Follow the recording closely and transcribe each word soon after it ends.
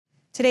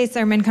Today's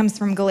sermon comes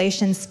from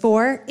Galatians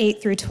 4,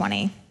 8 through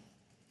 20.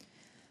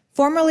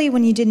 Formerly,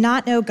 when you did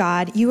not know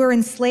God, you were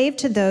enslaved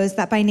to those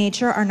that by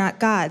nature are not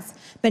God's.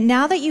 But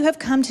now that you have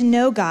come to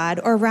know God,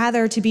 or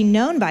rather to be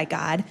known by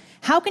God,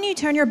 how can you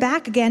turn your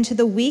back again to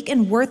the weak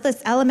and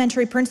worthless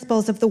elementary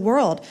principles of the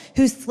world,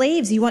 whose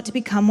slaves you want to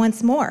become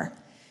once more?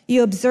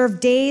 You observe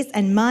days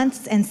and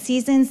months and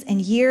seasons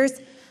and years.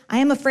 I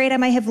am afraid I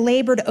might have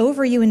labored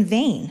over you in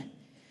vain.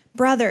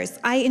 Brothers,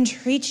 I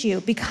entreat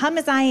you, become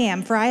as I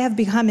am, for I have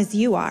become as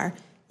you are.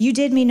 You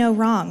did me no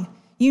wrong.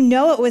 You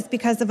know it was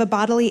because of a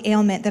bodily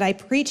ailment that I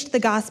preached the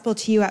gospel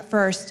to you at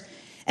first.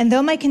 And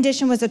though my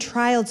condition was a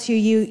trial to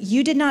you,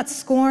 you did not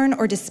scorn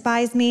or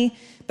despise me,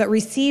 but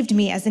received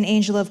me as an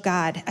angel of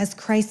God, as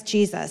Christ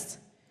Jesus.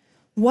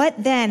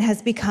 What then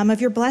has become of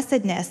your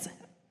blessedness?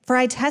 For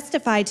I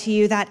testify to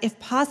you that, if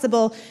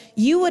possible,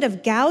 you would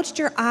have gouged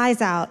your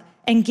eyes out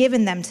and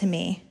given them to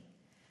me.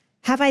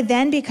 Have I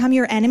then become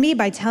your enemy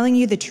by telling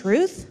you the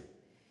truth?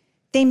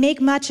 They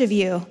make much of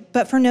you,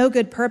 but for no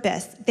good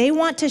purpose. They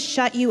want to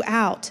shut you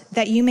out,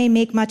 that you may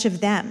make much of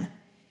them.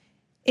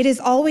 It is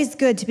always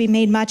good to be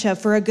made much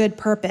of for a good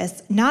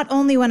purpose, not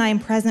only when I am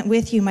present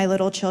with you, my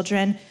little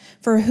children,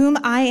 for whom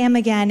I am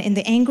again in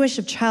the anguish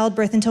of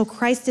childbirth until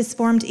Christ is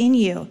formed in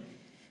you.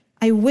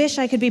 I wish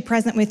I could be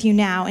present with you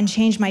now and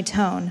change my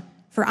tone,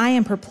 for I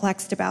am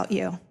perplexed about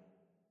you.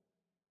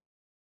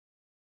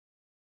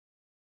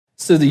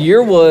 So the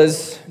year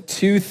was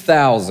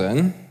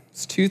 2000.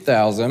 It's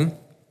 2000.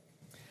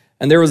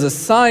 And there was a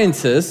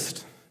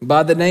scientist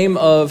by the name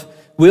of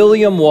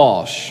William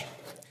Walsh.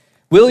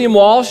 William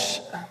Walsh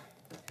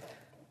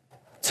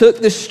took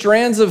the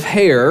strands of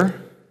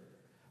hair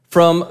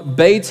from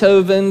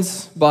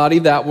Beethoven's body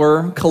that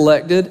were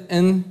collected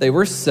and they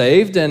were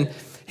saved. And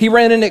he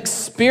ran an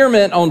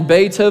experiment on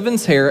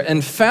Beethoven's hair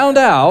and found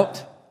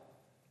out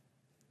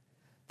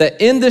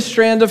that in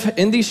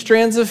these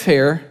strands of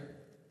hair,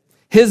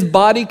 his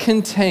body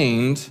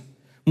contained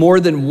more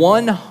than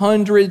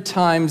 100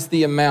 times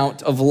the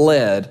amount of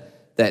lead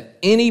that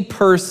any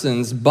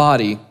person's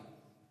body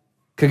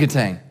could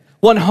contain.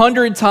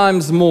 100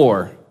 times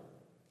more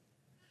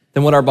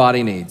than what our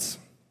body needs.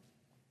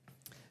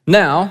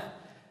 Now,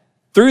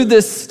 through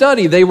this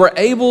study, they were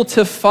able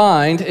to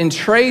find and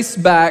trace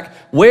back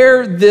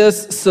where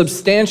this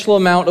substantial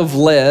amount of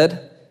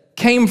lead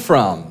came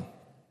from.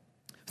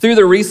 Through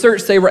the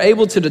research, they were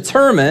able to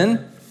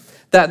determine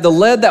that the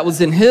lead that was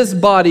in his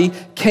body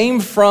came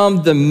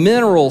from the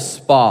mineral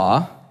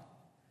spa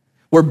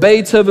where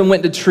Beethoven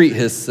went to treat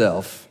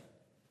himself.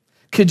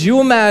 Could you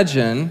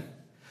imagine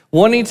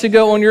wanting to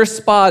go on your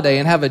spa day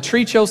and have a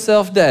treat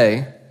yourself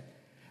day,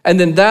 and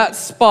then that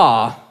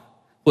spa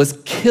was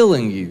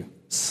killing you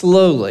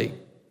slowly?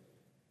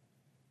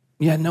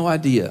 You had no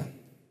idea.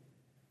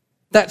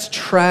 That's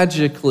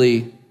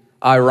tragically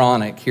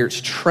ironic here. It's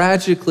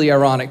tragically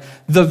ironic.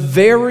 The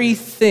very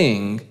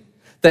thing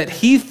that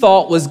he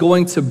thought was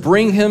going to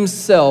bring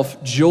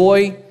himself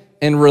joy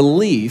and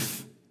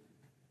relief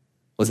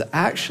was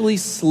actually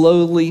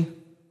slowly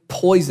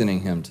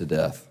poisoning him to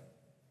death.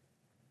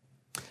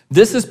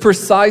 This is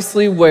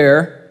precisely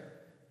where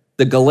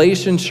the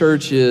Galatian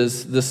church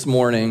is this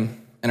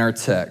morning in our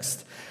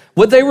text.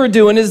 What they were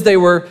doing is they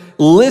were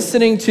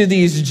listening to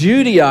these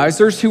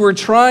Judaizers who were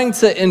trying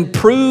to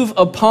improve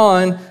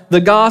upon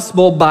the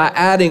gospel by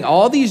adding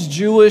all these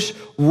Jewish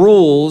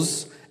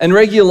rules and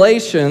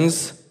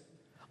regulations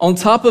on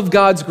top of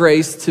God's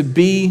grace to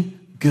be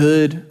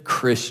good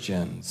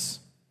Christians.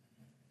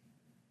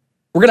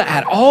 We're going to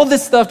add all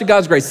this stuff to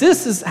God's grace.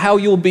 This is how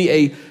you'll be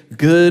a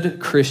good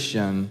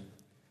Christian.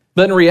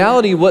 But in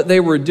reality, what they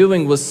were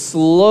doing was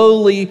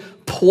slowly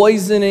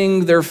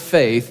poisoning their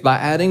faith by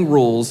adding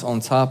rules on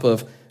top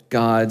of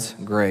God's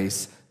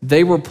grace.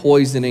 They were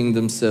poisoning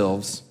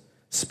themselves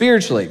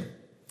spiritually.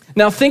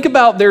 Now think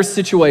about their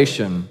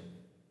situation.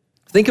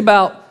 Think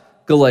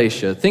about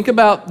Galatia. Think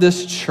about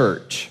this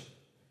church.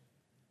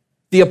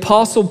 The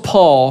Apostle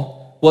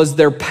Paul was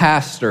their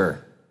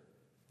pastor.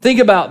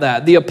 Think about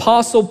that. The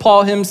Apostle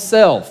Paul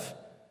himself.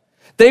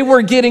 They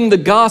were getting the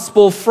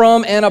gospel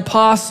from an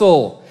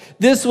apostle.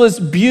 This was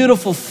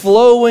beautiful,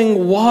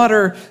 flowing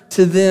water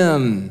to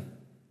them.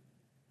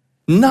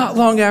 Not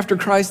long after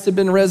Christ had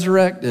been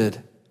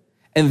resurrected.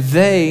 And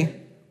they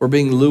were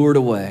being lured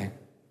away.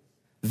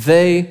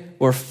 They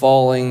were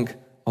falling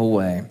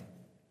away.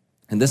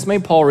 And this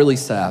made Paul really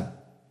sad.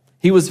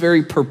 He was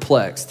very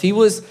perplexed. He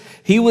was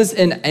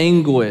in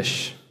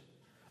anguish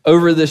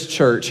over this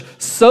church,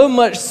 so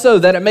much so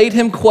that it made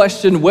him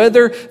question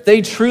whether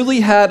they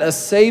truly had a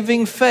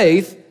saving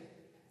faith.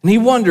 And he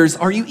wonders,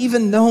 are you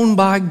even known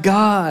by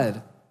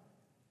God?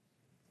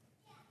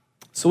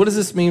 So what does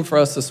this mean for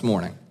us this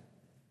morning?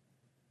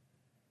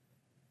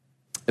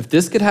 If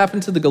this could happen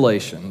to the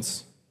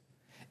Galatians,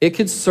 it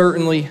could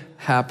certainly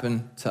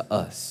happen to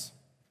us.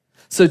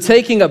 So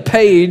taking a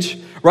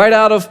page right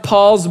out of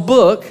Paul's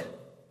book,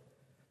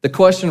 the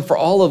question for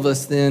all of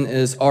us then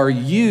is, are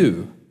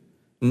you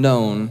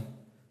known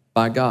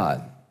by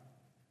God?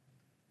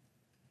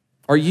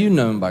 Are you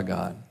known by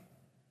God?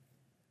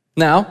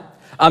 Now,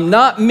 I'm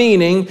not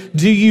meaning,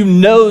 do you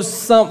know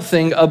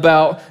something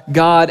about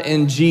God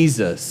and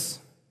Jesus?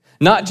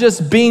 Not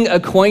just being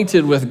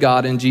acquainted with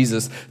God and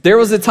Jesus. There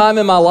was a time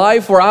in my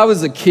life where I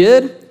was a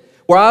kid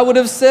where I would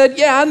have said,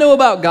 yeah, I know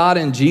about God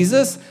and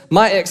Jesus.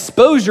 My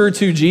exposure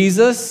to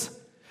Jesus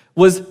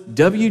was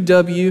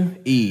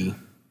WWE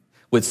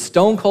with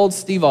Stone Cold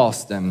Steve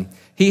Austin.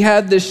 He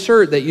had this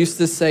shirt that used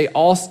to say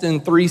Austin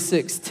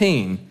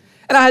 316.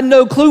 And I had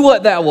no clue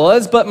what that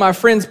was, but my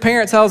friend's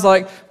parents, I was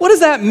like, what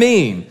does that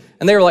mean?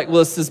 And they were like, well,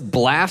 it's this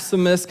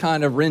blasphemous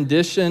kind of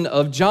rendition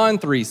of John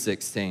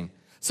 3:16.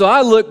 So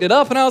I looked it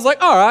up and I was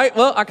like, all right,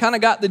 well, I kind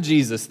of got the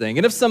Jesus thing.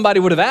 And if somebody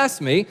would have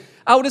asked me,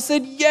 I would have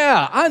said,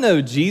 yeah, I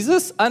know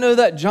Jesus. I know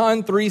that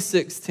John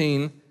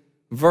 3:16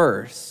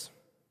 verse.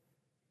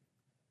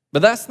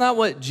 But that's not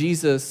what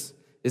Jesus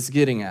is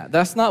getting at.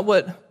 That's not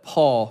what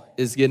Paul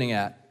is getting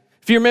at.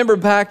 If you remember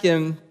back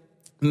in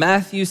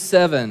Matthew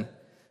 7,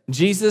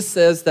 Jesus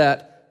says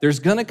that there's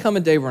going to come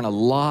a day when a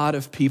lot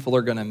of people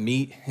are going to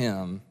meet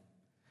him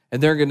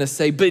and they're going to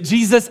say, but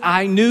Jesus,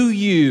 I knew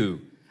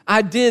you.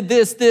 I did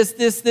this,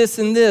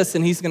 and this.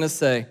 And he's going to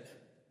say,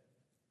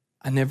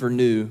 I never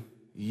knew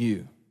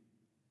you.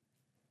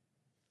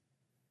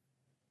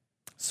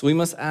 So we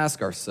must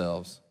ask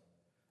ourselves,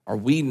 are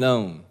we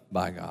known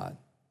by God?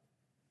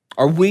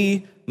 Are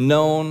we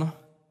known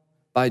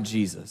by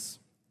Jesus?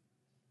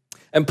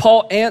 And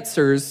Paul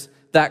answers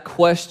that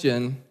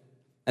question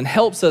and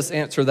helps us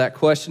answer that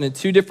question in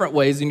two different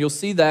ways, and you'll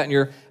see that in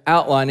your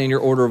outline in your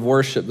order of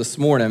worship this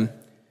morning.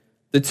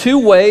 The two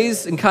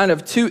ways and kind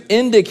of two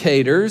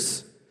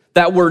indicators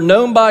that we're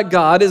known by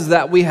God is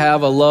that we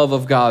have a love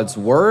of God's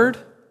word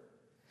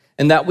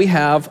and that we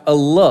have a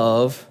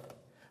love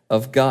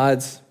of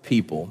God's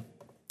people.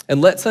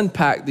 And let's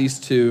unpack these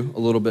two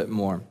a little bit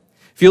more.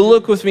 If you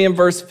look with me in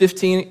verse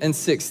 15 and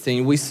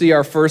 16, we see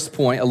our first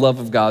point, a love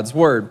of God's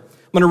word.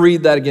 I'm going to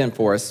read that again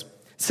for us.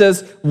 It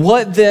says,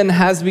 what then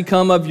has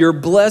become of your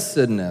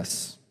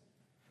blessedness?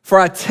 For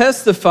I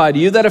testify to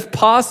you that if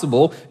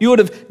possible, you would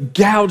have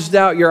gouged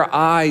out your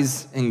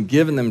eyes and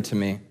given them to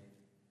me.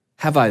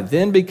 Have I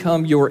then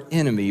become your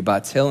enemy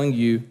by telling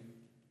you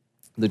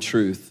the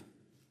truth?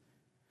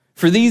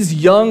 For these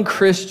young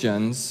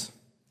Christians,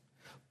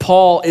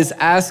 Paul is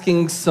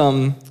asking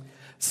some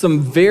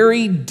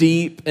very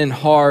deep and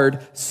hard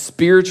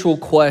spiritual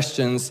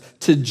questions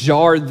to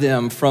jar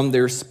them from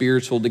their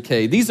spiritual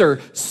decay. These are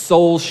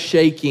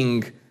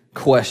soul-shaking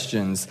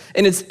questions.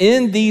 And it's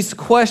in these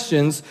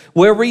questions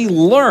where we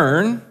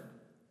learn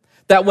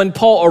that when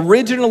Paul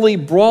originally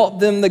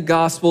brought them the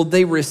gospel,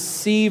 they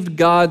received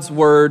God's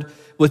word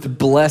with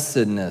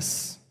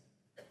blessedness.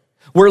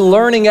 We're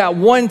learning at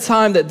one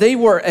time that they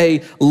were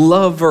a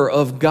lover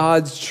of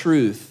God's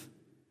truth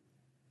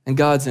and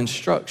God's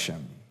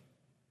instruction.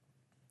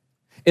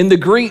 In the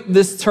Greek,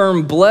 this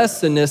term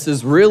blessedness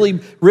is really,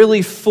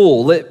 really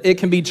full. It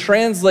can be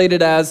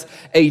translated as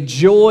a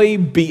joy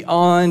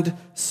beyond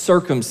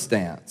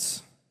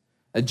circumstance.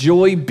 A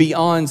joy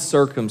beyond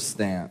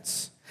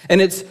circumstance.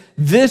 And it's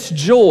this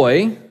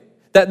joy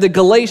that the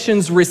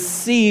Galatians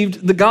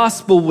received the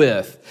gospel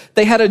with.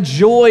 They had a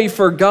joy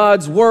for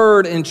God's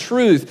word and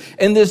truth,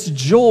 and this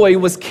joy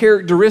was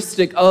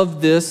characteristic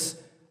of this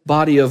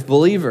body of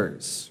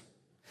believers.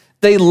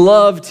 They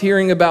loved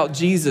hearing about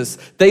Jesus.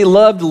 They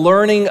loved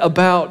learning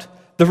about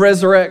the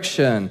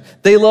resurrection.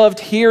 They loved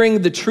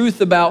hearing the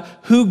truth about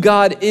who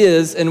God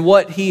is and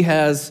what he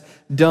has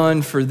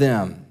done for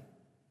them.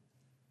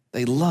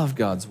 They loved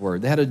God's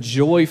word. They had a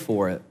joy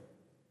for it.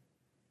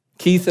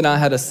 Keith and I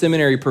had a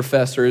seminary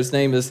professor. His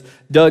name is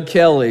Doug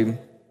Kelly.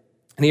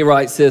 And he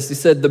writes this. He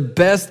said, the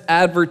best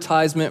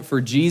advertisement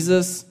for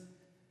Jesus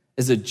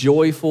is a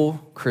joyful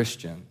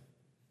Christian.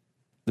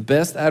 The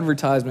best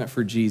advertisement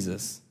for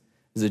Jesus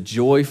is a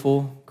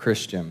joyful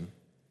Christian.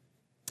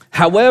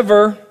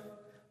 However,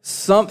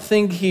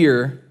 something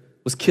here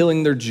was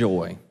killing their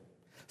joy.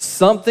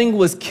 Something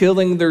was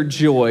killing their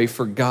joy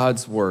for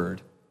God's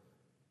word.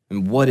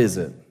 And what is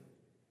it?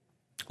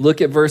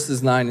 Look at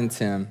verses 9 and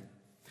 10.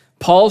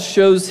 Paul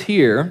shows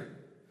here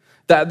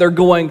that they're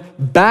going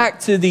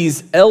back to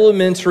these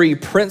elementary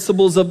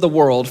principles of the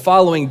world,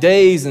 following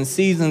days and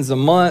seasons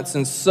and months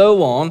and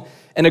so on.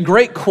 And a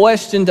great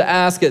question to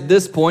ask at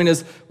this point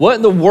is, what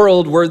in the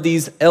world were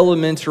these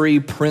elementary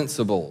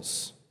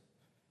principles?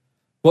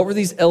 What were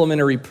these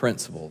elementary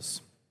principles?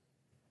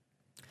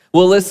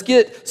 Well, let's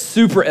get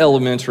super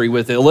elementary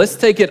with it. Let's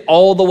take it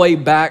all the way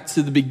back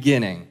to the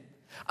beginning.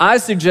 I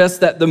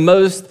suggest that the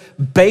most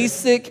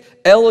basic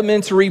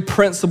elementary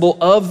principle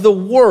of the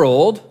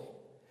world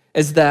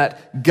is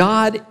that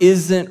God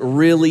isn't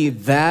really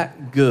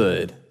that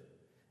good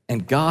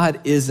and God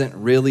isn't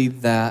really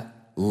that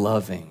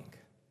loving.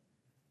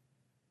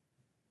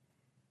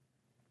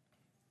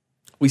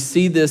 We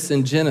see this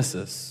in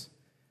Genesis.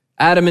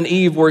 Adam and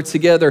Eve were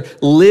together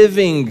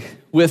living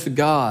with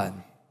God.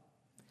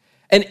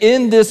 And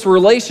in this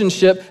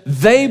relationship,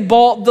 they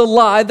bought the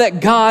lie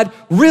that God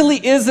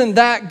really isn't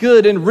that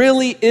good and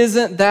really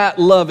isn't that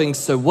loving.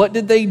 So what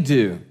did they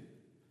do?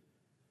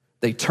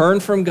 They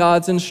turned from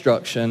God's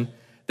instruction.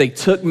 They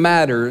took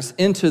matters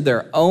into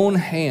their own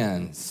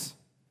hands.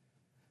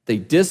 They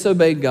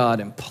disobeyed God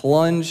and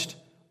plunged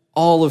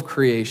all of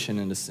creation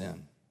into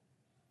sin.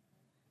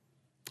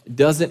 It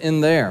doesn't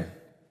end there.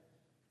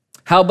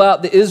 How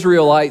about the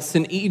Israelites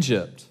in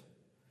Egypt?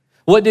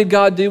 What did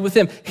God do with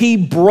them? He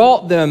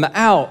brought them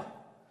out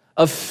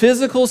of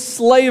physical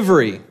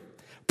slavery,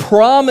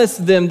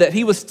 promised them that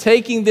he was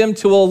taking them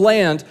to a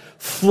land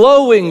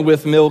flowing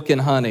with milk and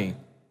honey.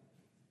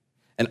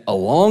 And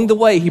along the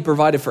way, he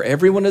provided for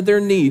every one of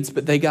their needs,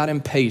 but they got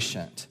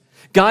impatient.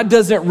 God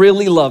doesn't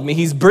really love me.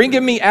 He's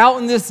bringing me out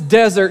in this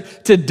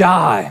desert to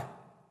die.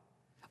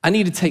 I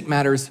need to take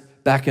matters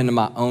back into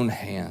my own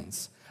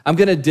hands. I'm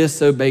going to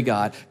disobey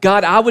God.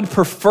 God, I would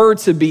prefer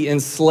to be in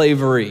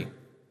slavery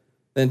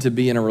than to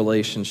be in a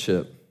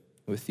relationship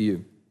with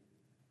you.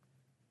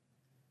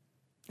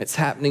 It's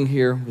happening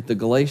here with the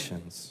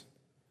Galatians.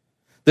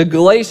 The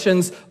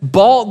Galatians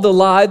bought the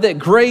lie that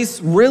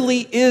grace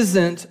really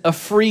isn't a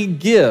free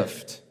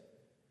gift.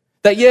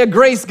 That, yeah,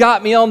 grace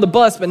got me on the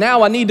bus, but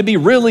now I need to be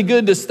really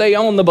good to stay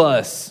on the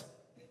bus.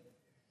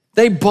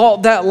 They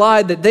bought that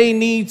lie that they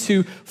need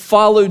to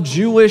follow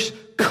Jewish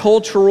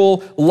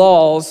cultural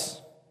laws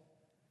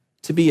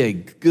to be a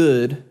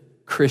good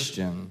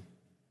Christian.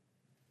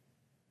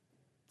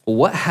 Well,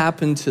 what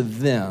happened to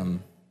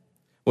them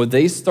when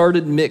they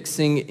started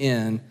mixing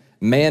in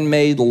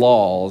man-made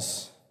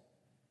laws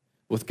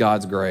with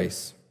God's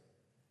grace?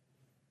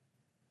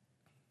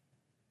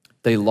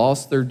 They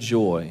lost their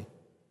joy,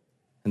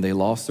 and they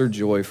lost their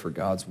joy for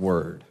God's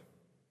word.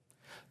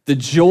 The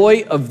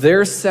joy of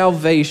their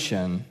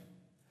salvation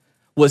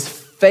was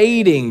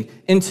fading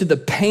into the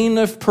pain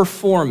of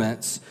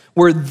performance,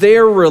 where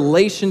their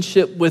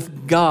relationship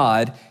with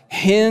God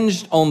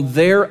hinged on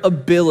their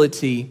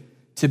ability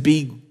to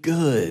be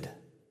good.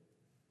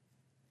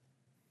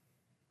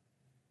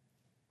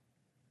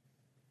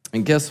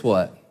 And guess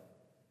what?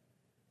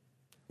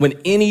 When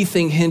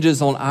anything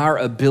hinges on our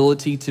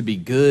ability to be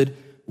good,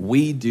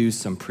 we do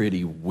some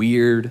pretty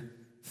weird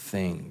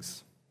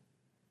things.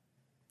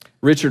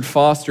 Richard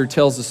Foster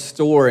tells a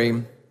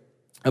story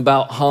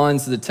about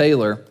Hans the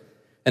tailor.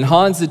 And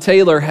Hans the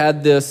tailor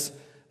had this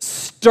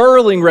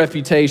sterling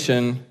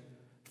reputation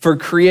for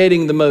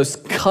creating the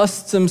most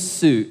custom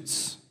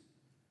suits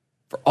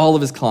for all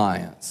of his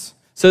clients.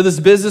 So this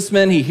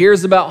businessman, he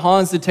hears about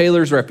Hans the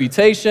tailor's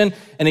reputation,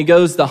 and he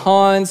goes to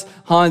Hans.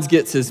 Hans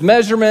gets his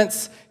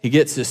measurements, he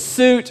gets his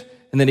suit,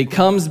 and then he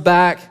comes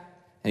back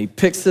and he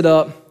picks it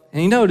up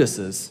and he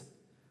notices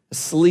the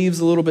sleeve's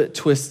a little bit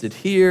twisted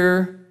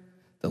here,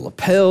 the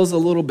lapel's a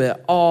little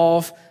bit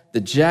off,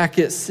 the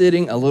jacket's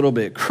sitting a little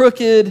bit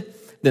crooked,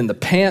 then the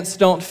pants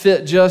don't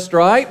fit just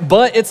right,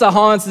 but it's a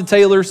Hans the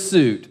tailor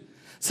suit.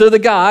 So the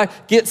guy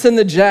gets in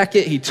the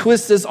jacket, he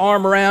twists his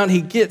arm around,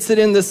 he gets it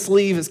in the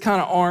sleeve, his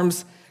kind of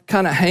arms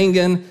kind of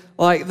hanging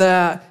like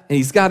that, and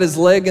he's got his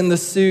leg in the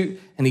suit,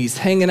 and he's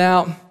hanging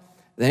out.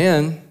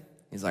 Then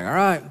he's like, all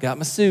right, got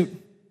my suit.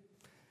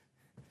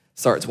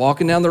 Starts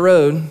walking down the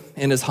road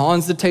in his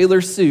Hans the tailor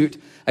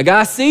suit. A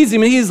guy sees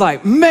him, and he's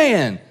like,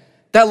 man,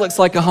 that looks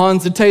like a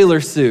Hans the tailor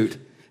suit.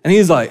 And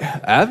he's like,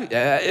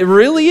 it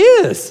really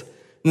is.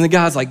 And the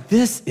guy's like,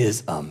 this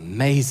is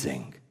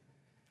amazing.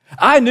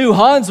 I knew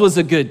Hans was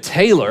a good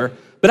tailor,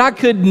 but I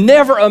could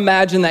never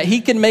imagine that he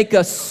could make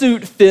a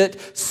suit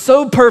fit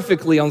so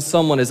perfectly on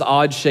someone as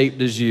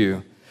odd-shaped as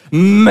you.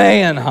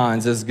 Man,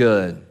 Hans is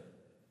good.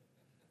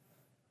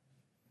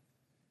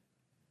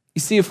 You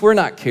see, if we're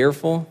not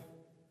careful,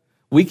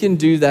 we can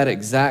do that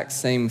exact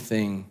same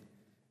thing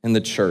in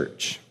the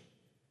church.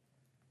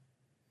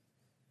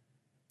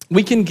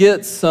 We can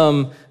get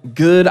some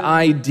good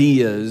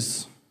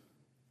ideas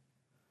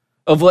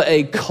of what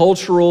a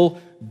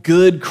cultural,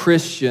 good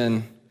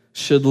Christian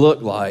should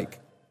look like.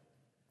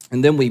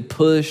 And then we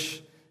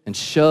push and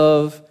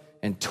shove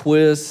and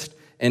twist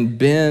and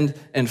bend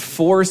and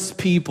force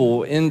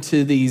people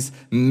into these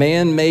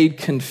man-made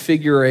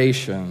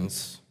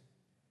configurations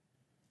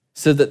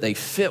so that they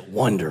fit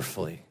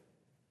wonderfully.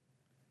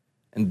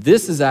 And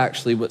this is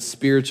actually what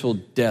spiritual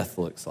death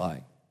looks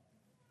like.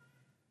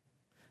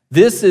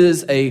 This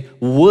is a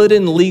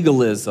wooden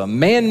legalism,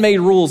 man-made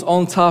rules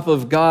on top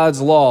of God's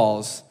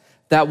laws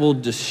that will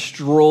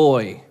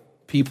destroy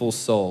people's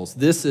souls.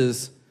 This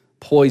is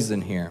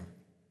poison here.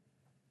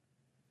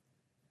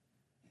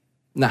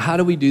 Now, how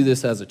do we do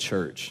this as a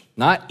church?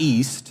 Not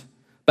East,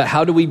 but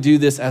how do we do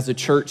this as a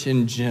church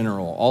in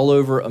general, all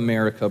over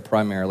America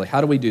primarily? How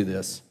do we do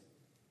this?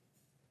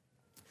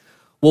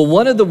 Well,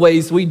 one of the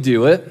ways we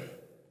do it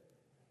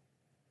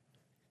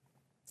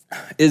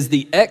is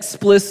the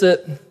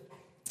explicit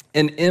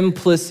and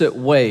implicit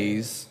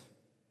ways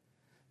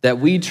that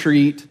we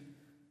treat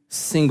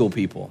single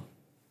people.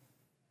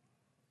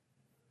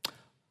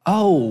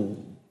 Oh,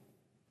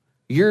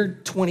 you're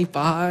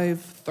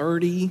 25,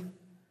 30,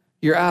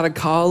 you're out of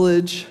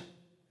college,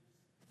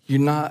 you're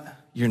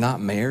not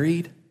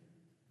married?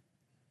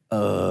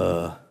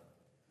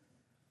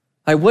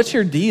 Like, what's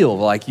your deal?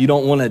 Like, you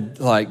don't want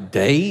to like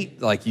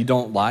date? Like, you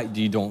don't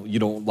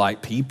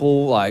like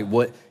people? Like,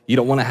 what? You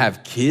don't want to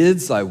have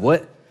kids? Like,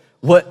 what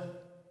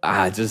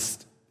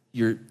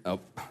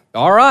all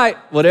right,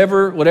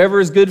 whatever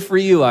is good for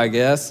you, I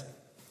guess.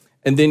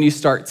 And then you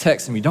start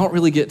texting. You don't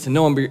really get to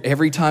know them, but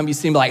every time you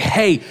see them, like,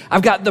 hey,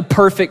 I've got the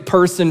perfect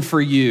person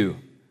for you.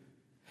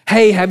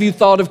 Hey, have you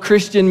thought of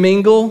Christian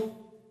Mingle?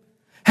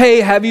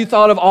 Hey, have you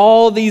thought of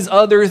all these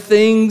other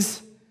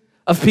things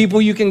of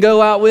people you can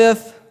go out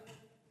with?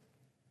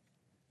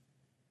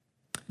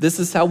 This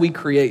is how we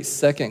create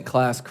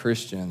second-class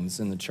Christians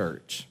in the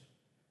church.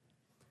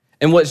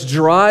 And what's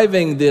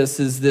driving this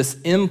is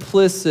this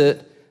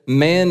implicit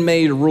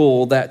man-made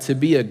rule that to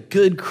be a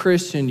good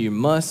Christian, you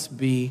must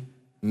be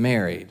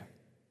married.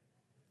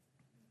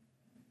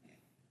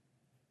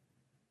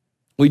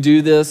 We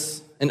do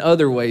this in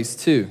other ways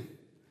too,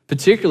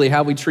 particularly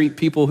how we treat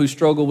people who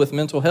struggle with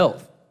mental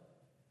health.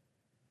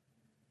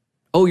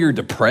 Oh, you're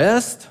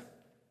depressed?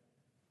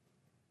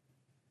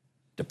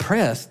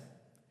 Depressed?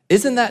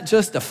 Isn't that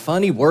just a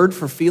funny word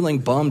for feeling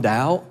bummed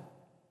out?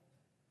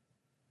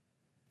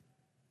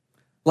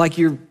 Like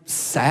you're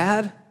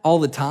sad all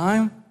the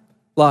time?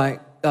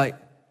 Like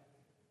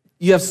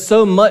you have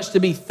so much to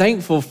be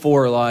thankful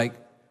for, like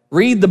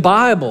read the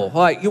Bible.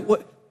 Like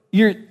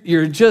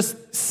you're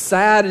just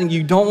sad and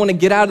you don't want to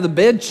get out of the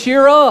bed.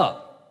 Cheer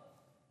up.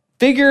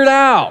 Figure it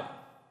out.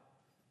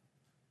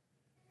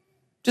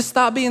 Just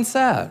stop being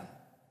sad.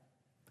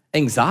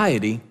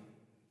 Anxiety?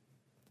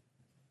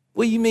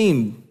 What do you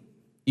mean?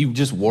 You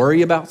just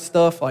worry about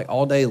stuff like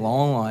all day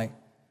long? Like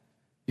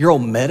you're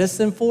on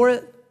medicine for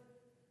it?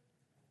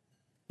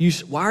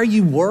 Why are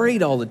you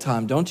worried all the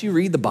time? Don't you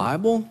read the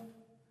Bible?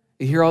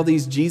 You hear all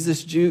these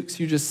Jesus jukes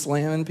you're just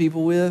slamming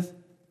people with?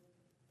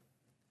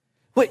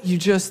 Why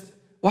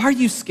are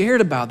you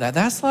scared about that?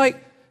 That's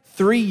like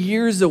 3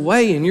 years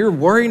away and you're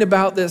worrying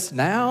about this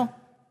now?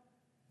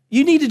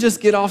 You need to just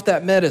get off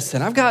that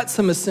medicine. I've got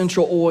some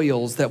essential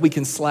oils that we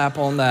can slap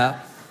on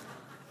that.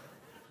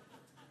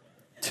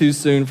 Too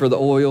soon for the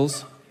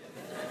oils.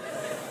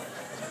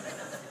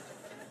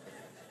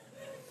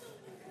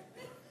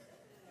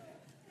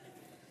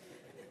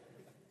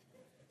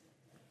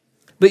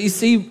 But you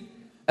see,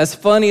 as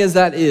funny as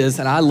that is,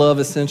 and I love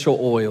essential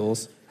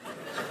oils,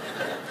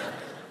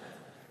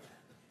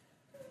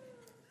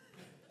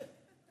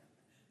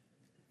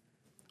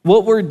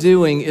 what we're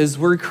doing is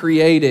we're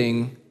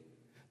creating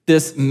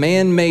this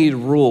man-made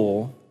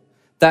rule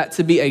that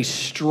to be a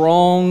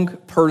strong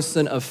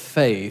person of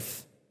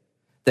faith,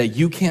 that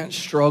you can't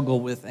struggle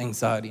with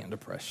anxiety and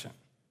depression.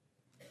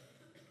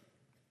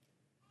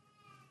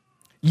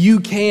 You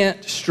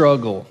can't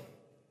struggle.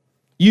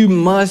 You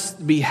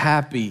must be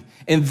happy.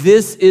 And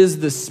this is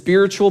the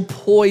spiritual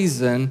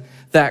poison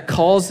that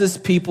causes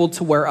people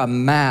to wear a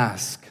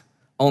mask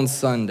on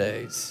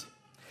Sundays.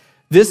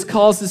 This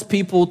causes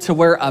people to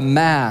wear a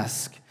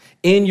mask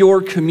in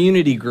your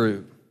community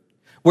group,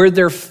 where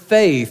their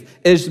faith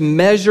is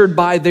measured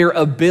by their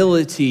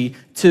ability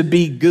to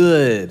be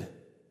good.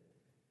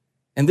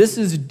 And this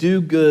is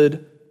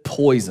do-good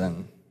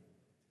poison.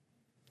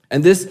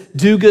 And this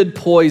do-good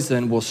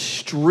poison will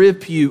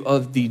strip you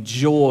of the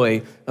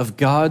joy of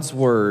God's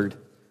word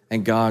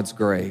and God's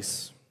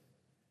grace.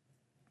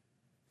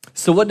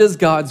 So what does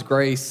God's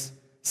grace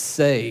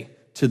say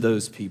to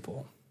those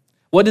people?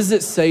 What does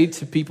it say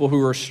to people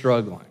who are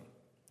struggling?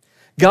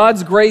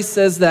 God's grace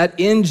says that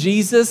in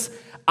Jesus,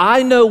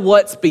 I know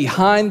what's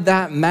behind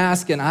that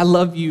mask and I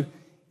love you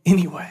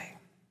anyway.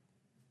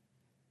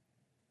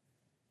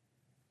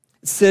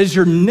 It says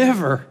you're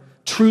never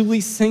truly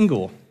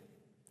single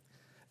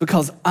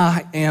because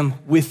I am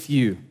with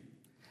you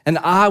and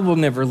I will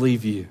never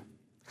leave you.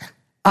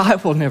 I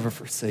will never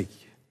forsake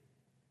you.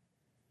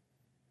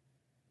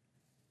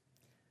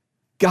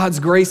 God's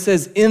grace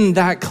says in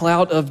that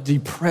cloud of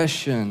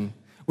depression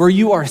where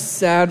you are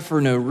sad for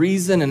no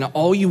reason and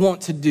all you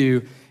want to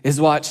do is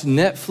watch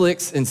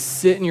Netflix and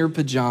sit in your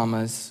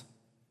pajamas,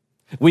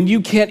 when you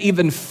can't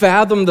even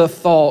fathom the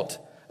thought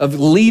of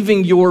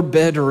leaving your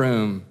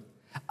bedroom,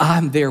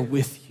 I'm there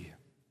with you.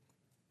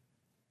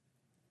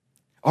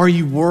 Are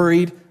you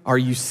worried? Are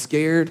you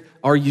scared?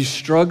 Are you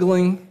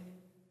struggling?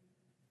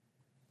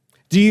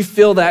 Do you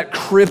feel that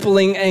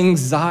crippling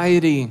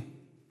anxiety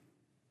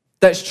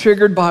that's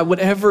triggered by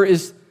whatever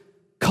is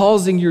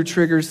causing your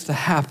triggers to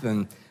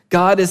happen?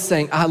 God is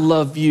saying, I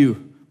love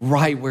you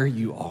right where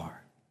you are.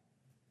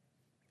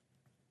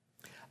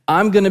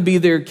 I'm going to be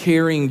there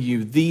carrying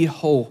you the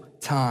whole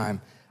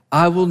time.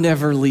 I will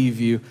never leave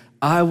you.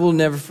 I will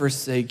never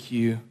forsake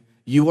you.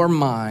 You are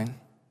mine,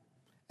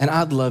 and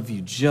I'd love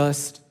you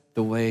just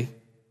the way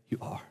you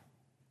are.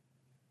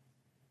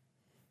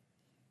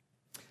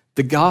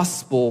 The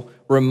gospel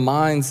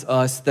reminds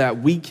us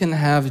that we can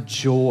have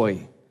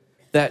joy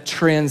that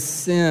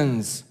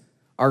transcends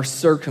our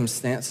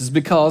circumstances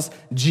because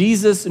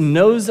Jesus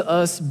knows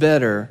us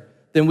better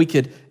than we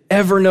could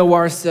ever know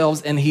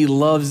ourselves, and he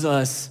loves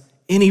us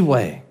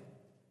anyway.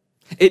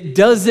 It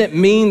doesn't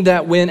mean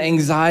that when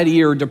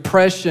anxiety or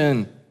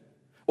depression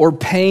or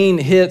pain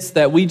hits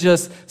that we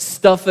just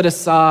stuff it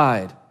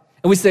aside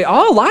and we say,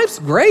 oh, life's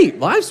great,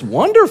 life's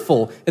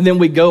wonderful, and then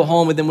we go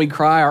home and then we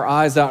cry our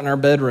eyes out in our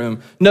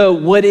bedroom. No,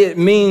 what it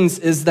means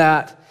is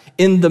that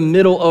in the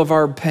middle of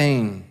our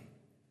pain,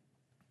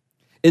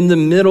 in the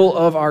middle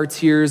of our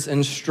tears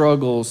and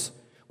struggles,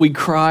 we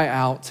cry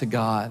out to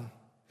God.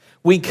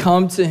 We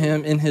come to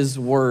him in his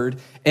word,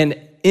 and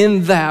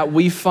in that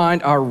we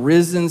find our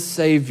risen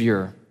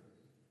Savior.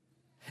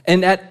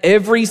 And at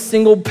every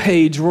single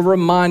page, we're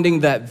reminding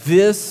that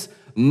this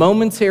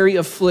momentary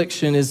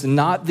affliction is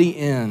not the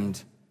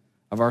end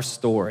of our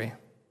story.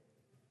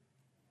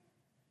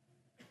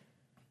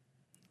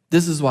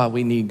 This is why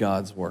we need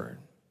God's word.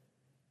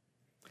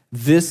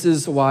 This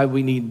is why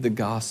we need the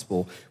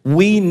gospel.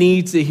 We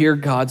need to hear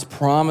God's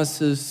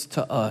promises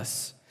to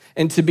us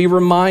and to be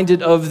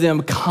reminded of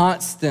them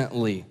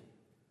constantly,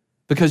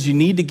 because you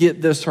need to get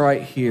this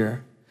right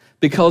here.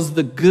 Because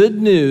the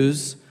good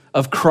news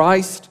of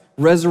Christ's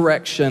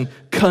resurrection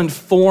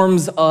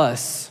conforms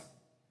us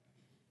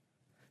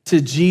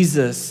to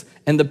Jesus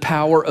and the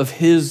power of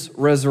his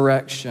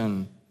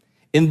resurrection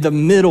in the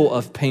middle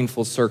of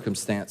painful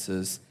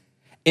circumstances,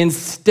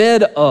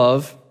 instead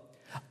of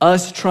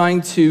us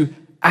trying to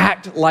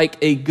act like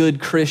a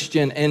good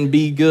Christian and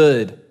be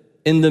good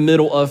in the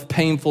middle of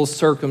painful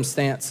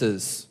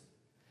circumstances.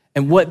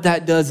 And what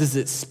that does is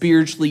it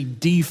spiritually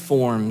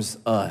deforms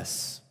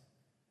us.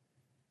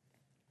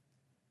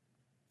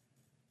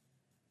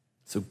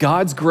 So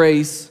God's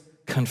grace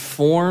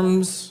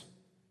conforms,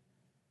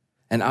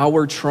 and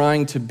our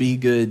trying to be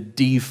good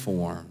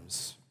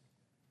deforms.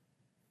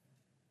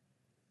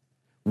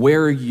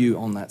 Where are you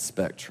on that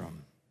spectrum?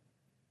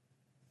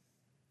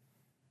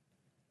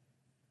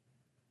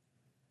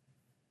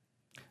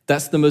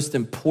 That's the most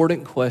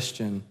important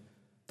question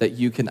that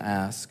you can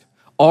ask.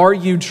 Are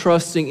you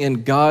trusting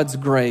in God's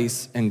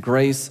grace and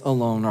grace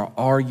alone, or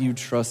are you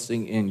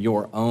trusting in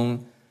your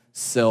own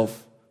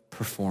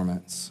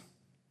self-performance?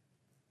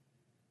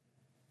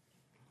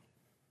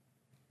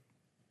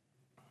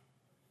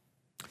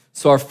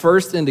 So our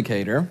first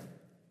indicator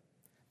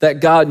that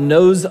God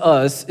knows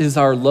us is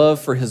our love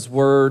for his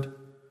word,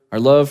 our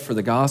love for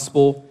the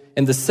gospel.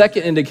 And the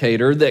second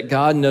indicator that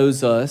God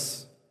knows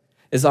us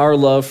is our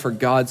love for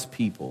God's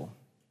people.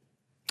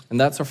 And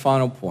that's our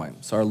final point.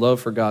 It's our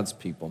love for God's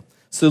people.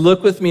 So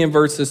look with me in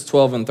verses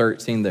 12 and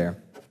 13 there.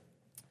 It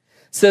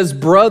says,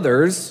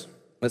 brothers,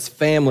 that's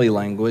family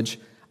language,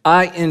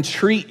 I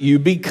entreat you,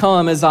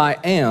 become as I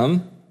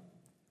am,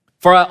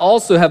 for I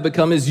also have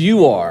become as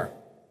you are.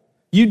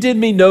 You did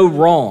me no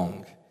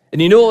wrong.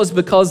 And you know it was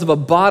because of a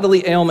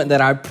bodily ailment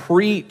that I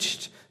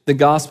preached the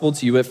gospel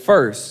to you at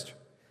first.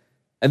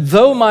 And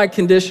though my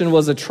condition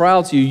was a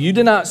trial to you, you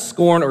did not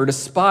scorn or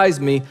despise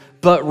me,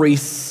 but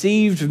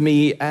received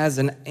me as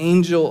an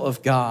angel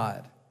of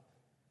God,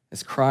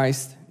 as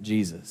Christ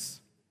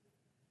Jesus.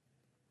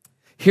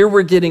 Here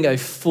we're getting a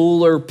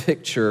fuller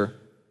picture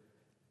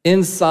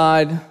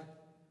inside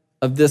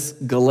of this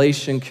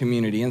Galatian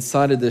community,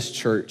 inside of this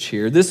church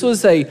here. This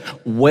was a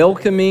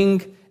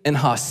welcoming and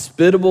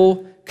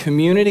hospitable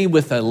community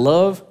with a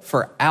love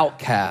for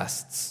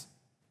outcasts.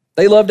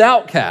 They loved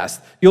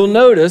outcasts. You'll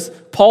notice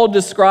Paul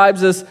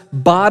describes this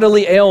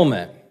bodily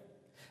ailment.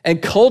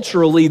 And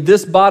culturally,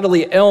 this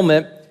bodily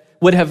ailment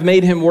would have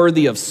made him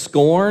worthy of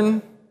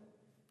scorn,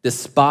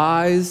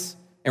 despise,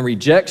 and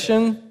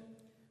rejection.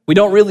 We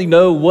don't really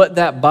know what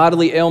that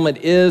bodily ailment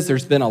is.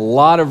 There's been a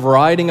lot of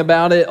writing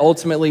about it.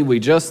 Ultimately, we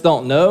just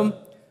don't know.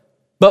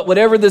 But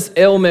whatever this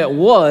ailment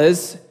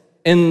was,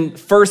 in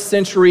first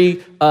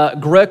century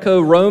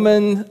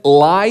Greco-Roman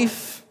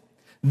life,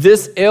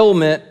 this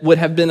ailment would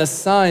have been a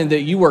sign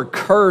that you were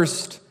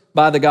cursed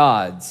by the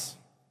gods,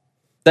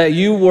 that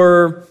you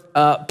were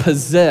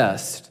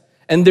possessed.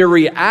 And their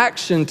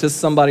reaction to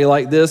somebody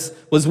like this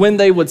was when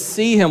they would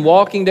see him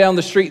walking down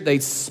the street,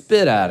 they'd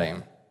spit at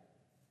him.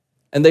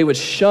 And they would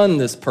shun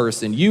this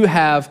person. You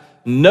have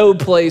no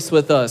place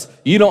with us.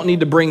 You don't need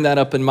to bring that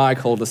up in my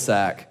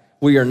cul-de-sac.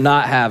 We are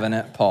not having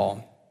it,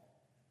 Paul.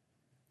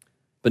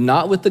 But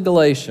not with the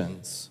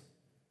Galatians.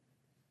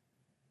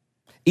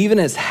 Even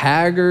as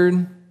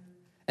haggard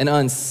and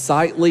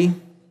unsightly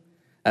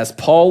as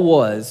Paul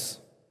was,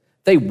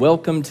 they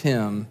welcomed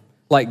him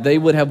like they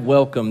would have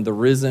welcomed the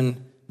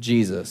risen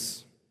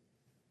Jesus.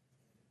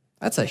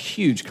 That's a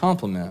huge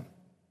compliment.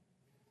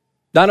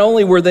 Not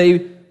only were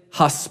they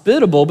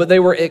hospitable, but they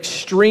were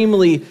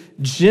extremely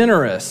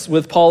generous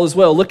with Paul as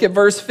well. Look at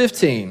verse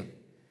 15.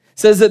 It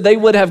says that they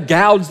would have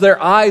gouged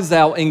their eyes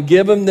out and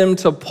given them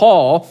to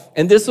Paul.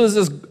 And this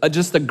was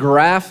just a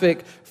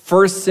graphic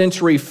first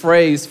century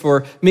phrase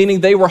for meaning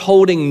they were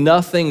holding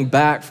nothing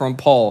back from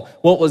Paul.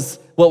 What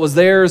was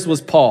theirs was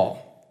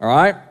Paul, all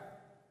right?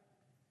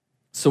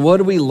 So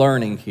what are we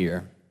learning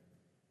here?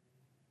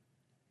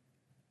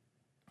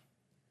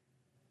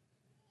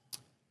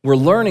 We're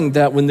learning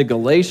that when the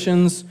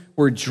Galatians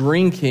were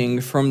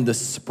drinking from the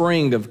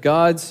spring of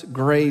God's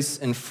grace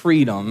and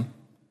freedom,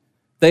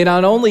 they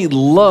not only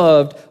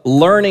loved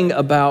learning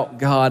about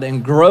God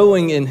and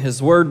growing in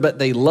his word, but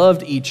they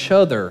loved each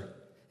other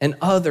and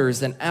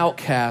others and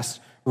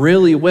outcasts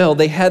really well.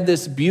 They had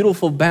this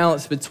beautiful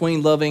balance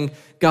between loving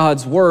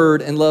God's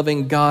word and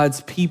loving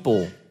God's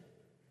people.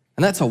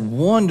 And that's a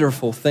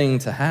wonderful thing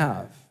to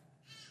have.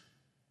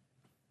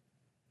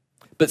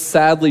 But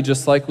sadly,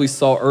 just like we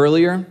saw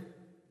earlier,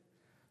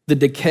 the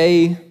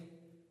decay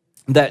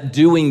that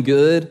doing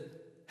good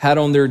had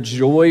on their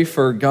joy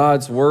for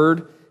God's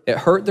word, it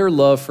hurt their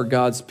love for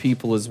God's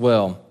people as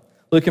well.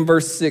 Look in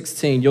verse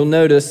 16. You'll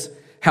notice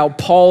how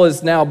Paul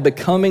is now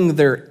becoming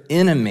their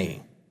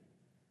enemy.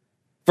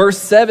 Verse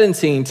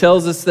 17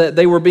 tells us that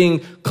they were being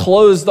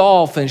closed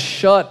off and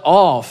shut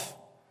off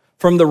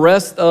from the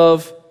rest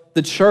of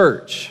the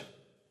church,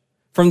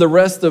 from the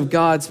rest of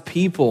God's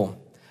people.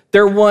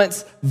 Their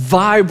once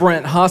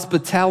vibrant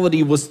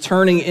hospitality was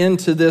turning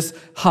into this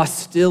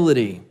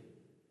hostility.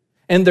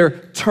 And they're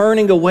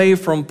turning away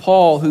from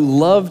Paul, who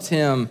loved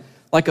him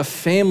like a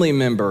family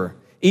member,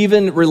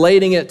 even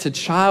relating it to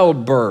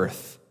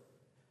childbirth.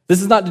 This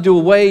is not to do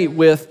away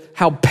with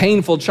how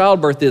painful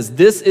childbirth is.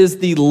 This is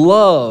the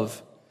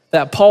love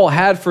that Paul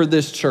had for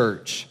this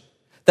church.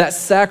 That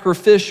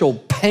sacrificial,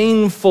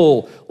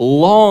 painful,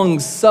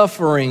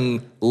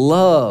 long-suffering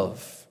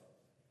love.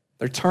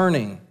 They're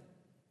turning.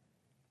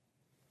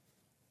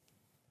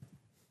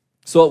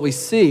 So what we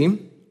see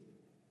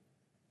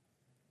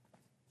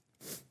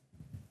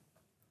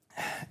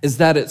is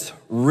that it's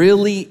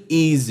really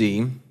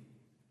easy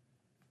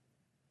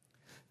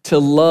to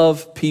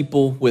love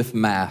people with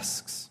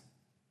masks.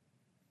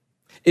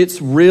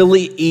 It's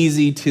really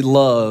easy to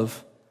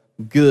love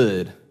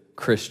good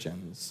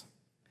Christians.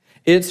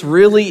 It's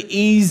really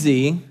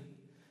easy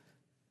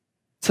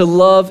to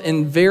love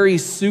in very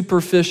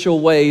superficial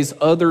ways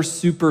other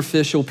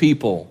superficial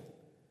people.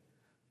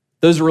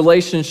 Those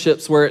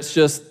relationships where it's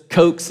just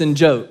cokes and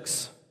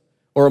jokes,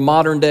 or a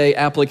modern day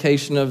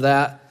application of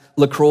that,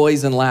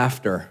 LaCroix and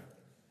laughter,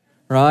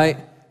 right?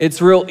 It's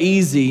real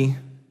easy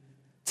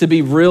to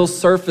be real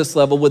surface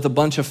level with a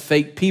bunch of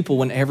fake people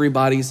when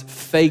everybody's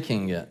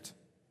faking it.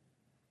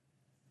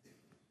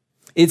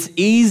 It's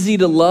easy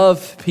to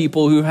love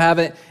people who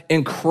haven't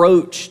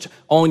encroached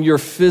on your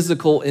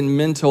physical and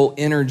mental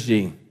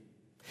energy.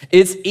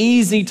 It's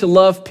easy to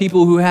love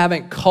people who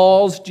haven't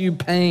caused you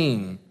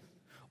pain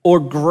or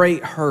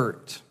great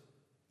hurt.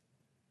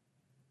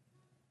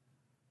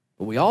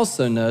 But we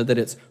also know that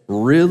it's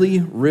really,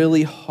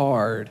 really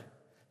hard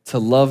to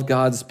love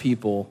God's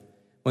people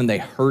when they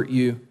hurt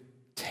you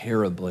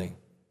terribly.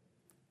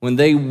 When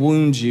they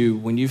wound you,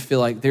 when you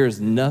feel like there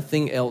is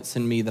nothing else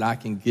in me that I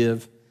can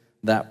give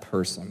that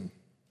person.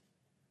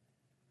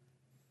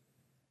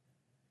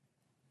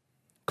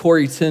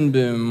 Corrie ten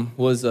Boom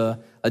was a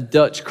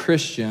Dutch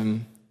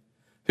Christian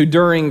who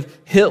during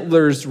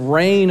Hitler's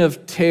reign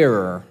of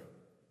terror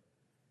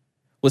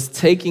was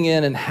taking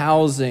in and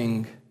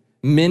housing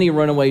many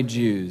runaway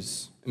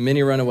Jews,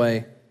 many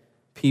runaway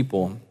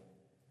people.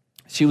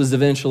 She was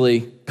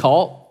eventually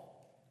caught,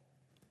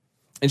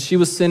 and she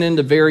was sent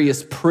into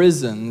various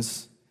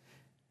prisons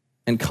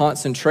and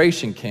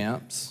concentration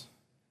camps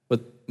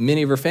with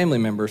many of her family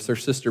members, her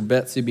sister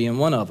Betsy being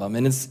one of them.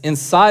 And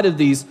inside of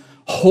these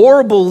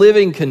horrible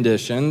living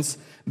conditions,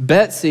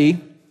 Betsy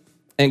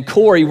and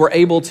Corrie were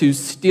able to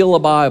steal a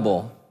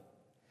Bible.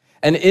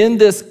 And in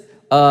this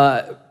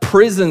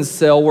prison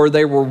cell where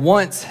they were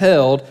once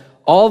held,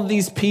 all of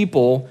these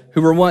people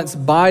who were once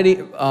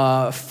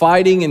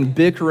fighting and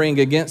bickering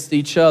against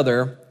each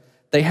other,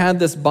 they had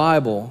this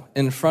Bible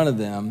in front of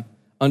them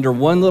under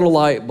one little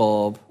light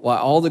bulb while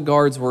all the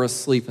guards were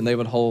asleep, and they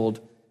would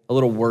hold a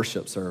little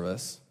worship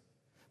service.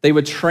 They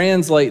would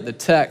translate the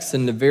text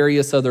into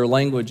various other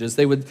languages.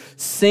 They would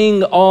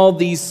sing all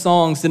these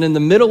songs, and in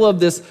the middle of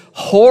this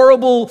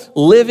horrible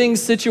living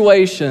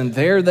situation,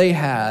 there they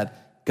had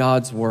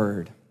God's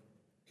word.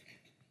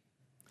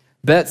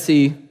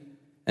 Betsy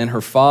and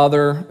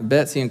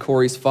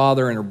Corrie's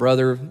father and her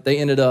brother, they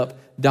ended up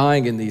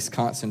dying in these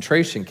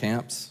concentration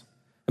camps.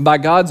 And by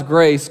God's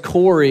grace,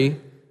 Corrie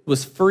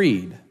was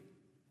freed.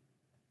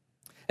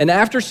 And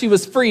after she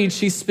was freed,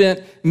 she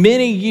spent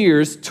many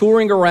years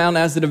touring around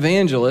as an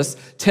evangelist,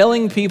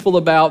 telling people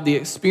about the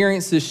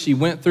experiences she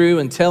went through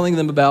and telling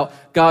them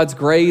about God's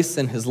grace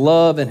and his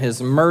love and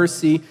his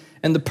mercy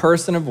and the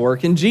person of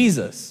work in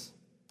Jesus.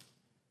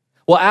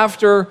 Well,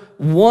 after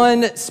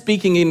one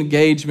speaking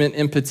engagement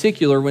in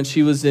particular, when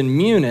she was in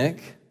Munich,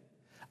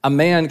 a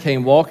man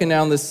came walking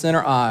down the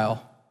center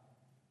aisle,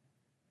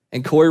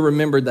 and Corrie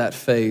remembered that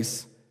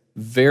face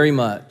very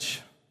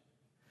much.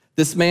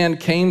 This man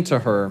came to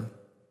her,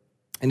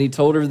 and he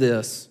told her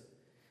this.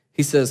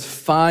 He says,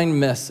 "Fine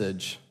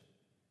message.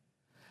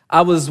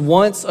 I was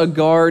once a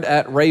guard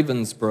at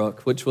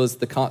Ravensbrück," which was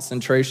the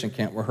concentration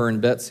camp where her and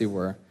Betsy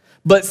were.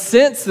 "But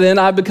since then,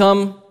 I've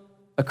become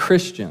a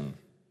Christian.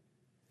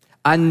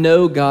 I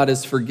know God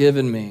has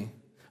forgiven me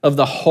of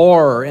the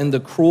horror and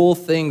the cruel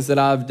things that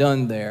I've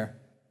done there,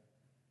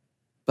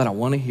 but I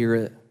want to hear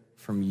it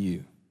from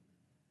you.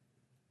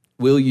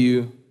 Will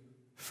you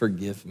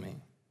forgive me?"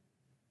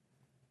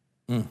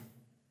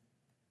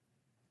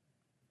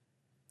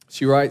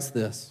 She writes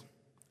this: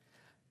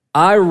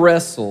 "I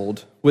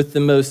wrestled with the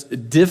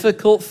most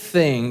difficult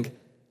thing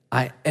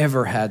I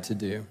ever had to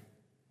do.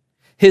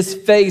 His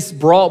face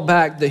brought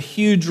back the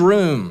huge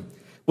room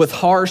with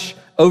harsh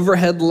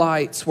overhead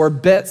lights where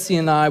Betsy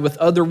and I with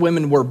other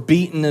women were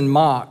beaten and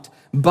mocked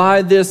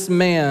by this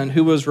man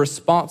who was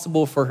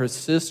responsible for her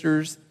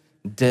sister's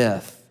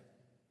death.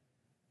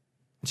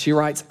 She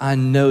writes, I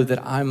know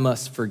that I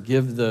must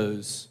forgive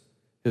those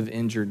who have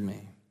injured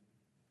me.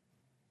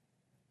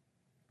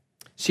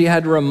 She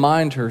had to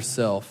remind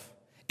herself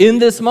in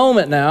this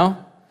moment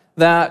now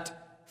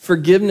that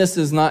forgiveness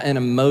is not an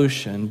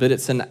emotion, but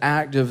it's an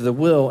act of the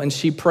will. And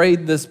she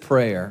prayed this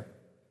prayer,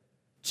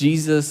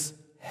 Jesus,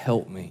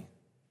 help me.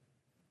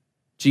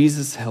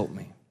 Jesus, help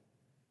me.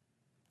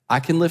 I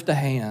can lift a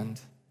hand.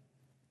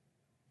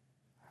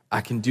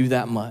 I can do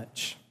that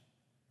much.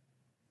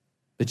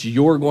 But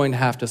you're going to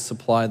have to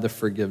supply the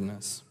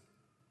forgiveness.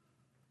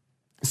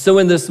 So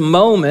in this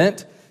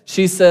moment,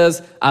 she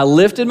says, I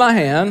lifted my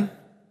hand,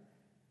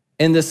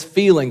 and this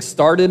feeling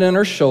started in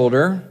her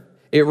shoulder.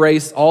 It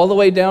raced all the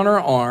way down her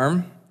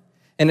arm,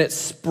 and it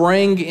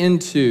sprang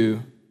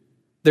into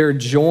their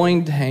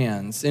joined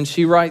hands. And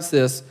she writes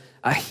this,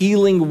 a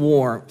healing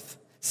warmth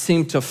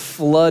seemed to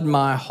flood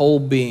my whole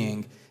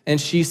being. And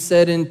she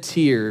said in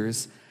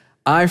tears,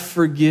 I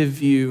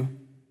forgive you,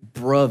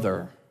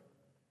 brother,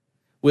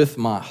 with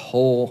my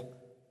whole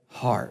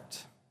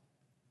heart.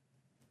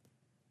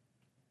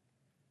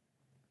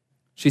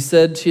 She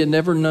said she had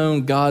never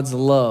known God's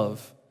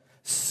love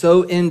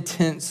so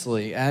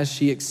intensely as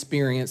she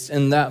experienced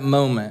in that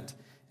moment.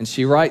 And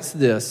she writes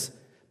this,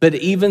 but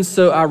even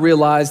so I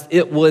realized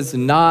it was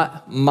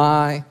not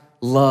my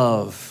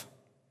love.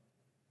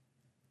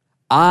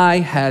 I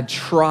had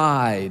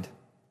tried,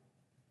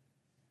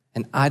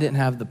 and I didn't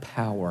have the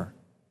power.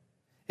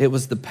 It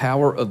was the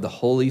power of the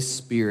Holy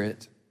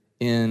Spirit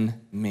in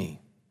me.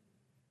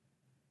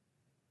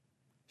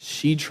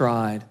 She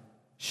tried,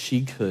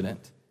 she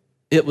couldn't.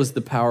 It was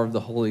the power of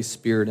the Holy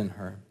Spirit in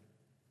her.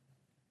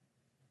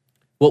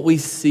 What we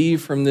see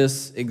from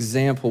this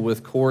example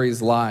with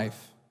Corey's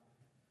life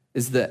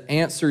is the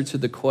answer to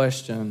the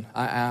question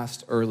I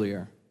asked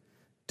earlier.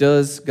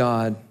 Does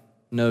God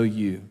know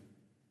you?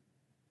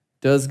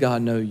 Does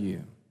God know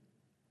you?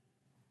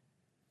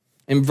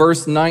 In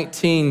verse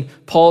 19,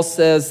 Paul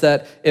says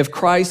that if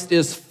Christ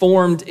is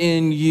formed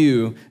in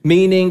you,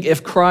 meaning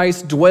if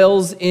Christ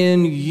dwells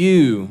in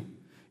you,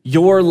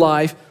 your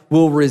life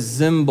will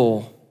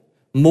resemble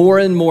more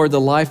and more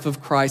the life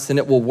of Christ, and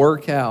it will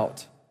work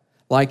out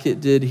like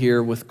it did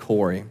here with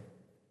Corey,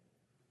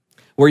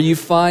 where you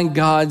find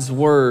God's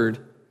word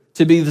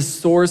to be the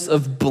source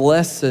of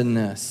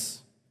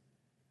blessedness,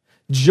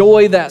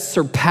 joy that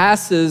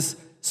surpasses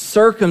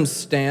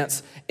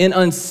circumstance in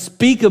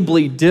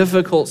unspeakably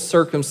difficult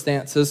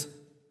circumstances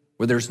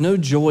where there's no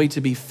joy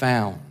to be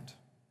found.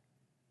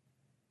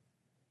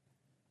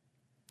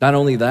 Not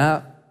only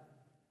that,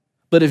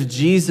 but if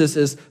Jesus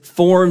is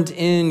formed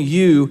in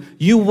you,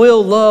 you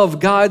will love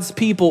God's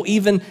people,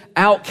 even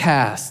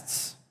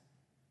outcasts.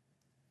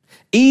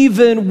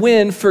 Even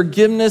when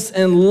forgiveness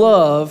and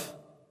love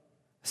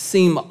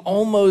seem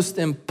almost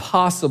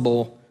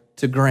impossible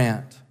to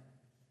grant.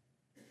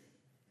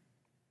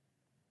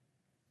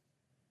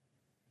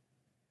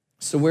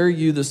 So where are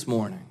you this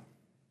morning?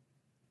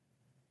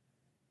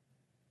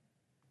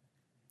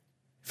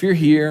 If you're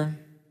here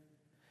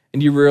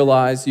and you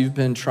realize you've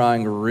been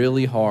trying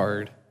really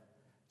hard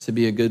to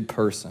be a good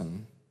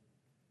person,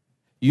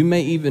 you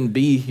may even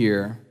be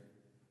here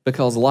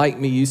because, like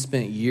me, you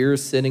spent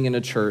years sitting in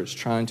a church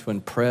trying to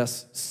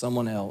impress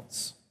someone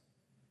else.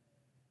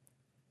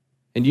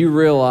 And you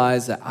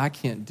realize that I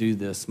can't do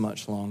this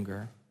much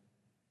longer.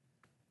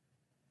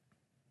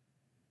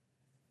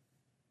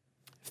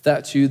 If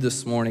that's you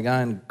this morning,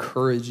 I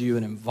encourage you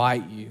and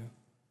invite you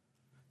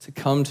to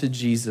come to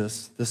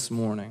Jesus this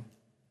morning.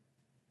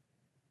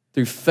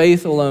 Through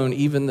faith alone,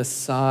 even the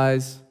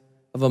size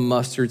of a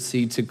mustard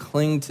seed, to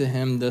cling to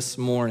him this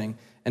morning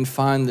and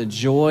find the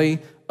joy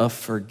of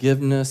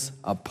forgiveness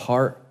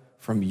apart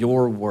from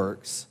your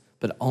works,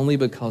 but only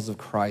because of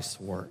Christ's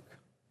work.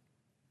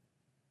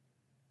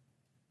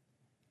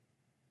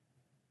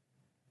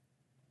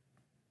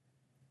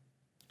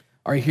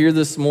 Are you here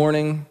this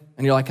morning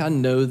and you're like, I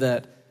know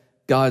that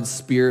God's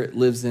Spirit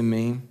lives in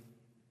me,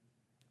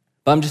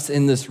 but I'm just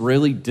in this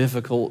really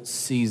difficult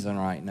season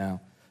right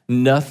now.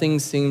 Nothing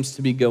seems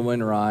to be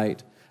going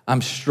right.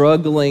 I'm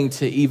struggling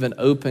to even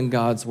open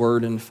God's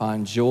word and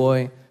find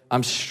joy.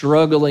 I'm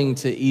struggling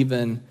to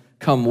even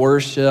come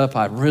worship.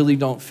 I really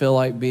don't feel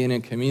like being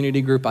in a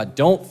community group. I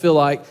don't feel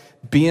like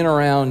being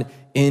around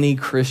any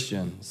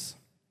Christians.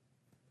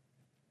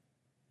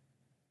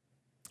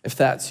 If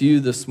that's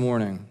you this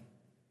morning,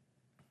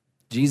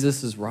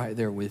 Jesus is right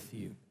there with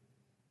you.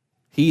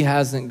 He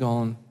hasn't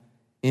gone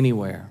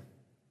anywhere.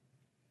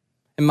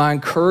 And my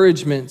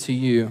encouragement to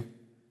you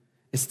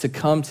is to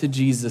come to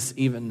Jesus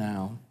even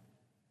now,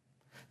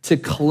 to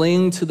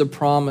cling to the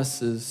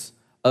promises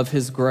of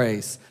his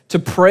grace, to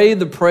pray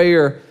the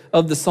prayer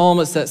of the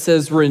psalmist that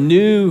says,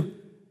 renew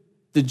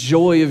the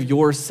joy of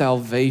your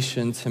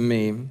salvation to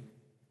me.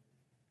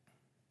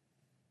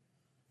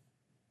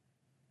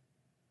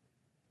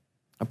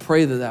 I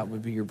pray that that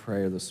would be your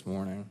prayer this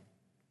morning.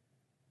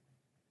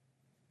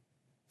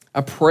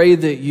 I pray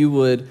that you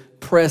would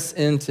press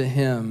into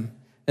him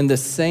and the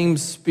same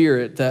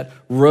Spirit that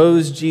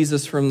rose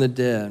Jesus from the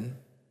dead,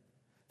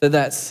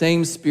 that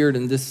same Spirit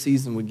in this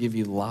season would give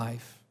you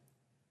life,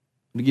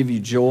 would give you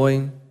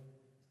joy,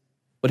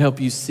 would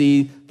help you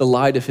see the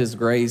light of his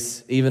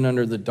grace even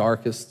under the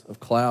darkest of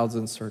clouds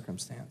and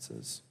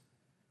circumstances.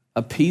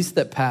 A peace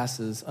that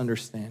passes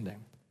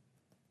understanding.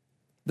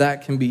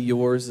 That can be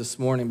yours this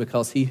morning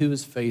because he who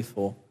is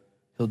faithful,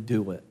 he'll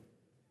do it.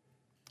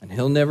 And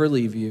he'll never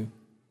leave you,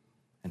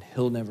 and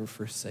he'll never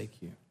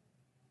forsake you.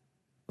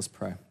 Let's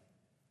pray.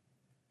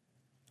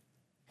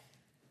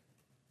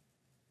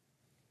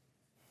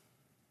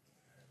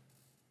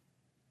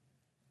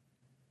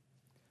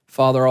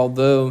 Father,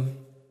 although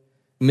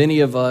many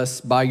of us,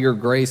 by your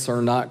grace,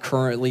 are not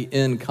currently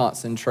in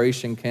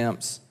concentration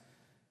camps,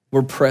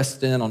 we're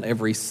pressed in on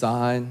every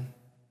side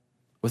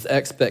with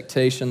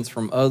expectations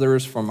from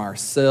others, from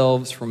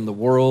ourselves, from the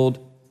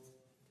world.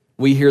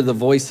 We hear the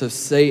voice of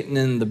Satan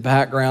in the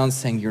background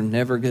saying, you're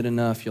never good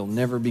enough, you'll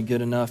never be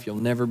good enough, you'll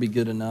never be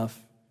good enough.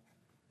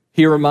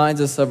 He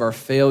reminds us of our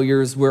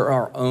failures. We're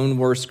our own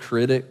worst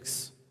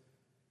critics.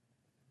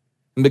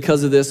 And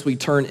because of this, we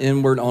turn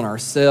inward on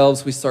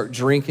ourselves. We start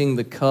drinking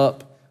the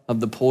cup of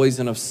the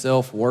poison of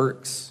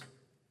self-works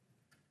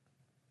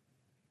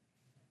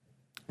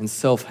and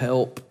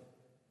self-help.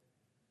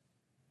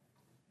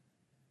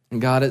 And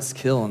God, it's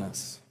killing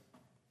us.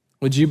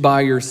 Would you,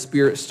 by your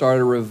Spirit, start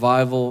a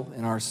revival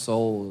in our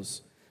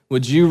souls?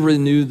 Would you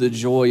renew the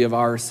joy of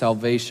our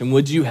salvation?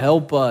 Would you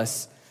help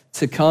us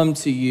to come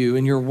to you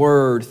in your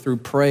word through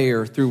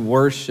prayer, through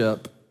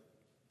worship,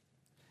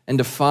 and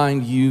to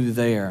find you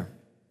there?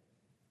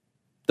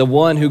 The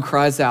one who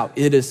cries out,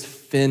 it is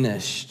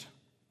finished.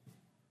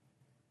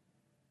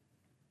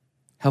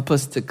 Help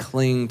us to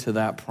cling to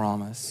that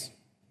promise.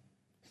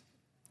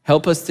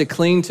 Help us to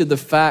cling to the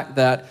fact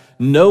that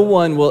no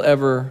one will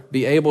ever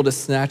be able to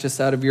snatch us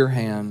out of your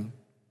hand.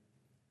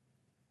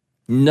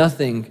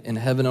 Nothing in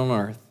heaven on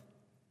earth.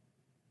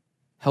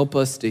 Help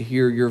us to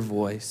hear your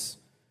voice.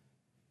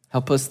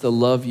 Help us to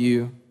love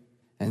you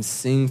and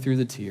sing through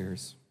the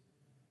tears.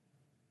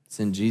 It's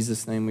in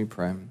Jesus' name we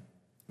pray.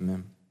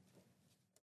 Amen.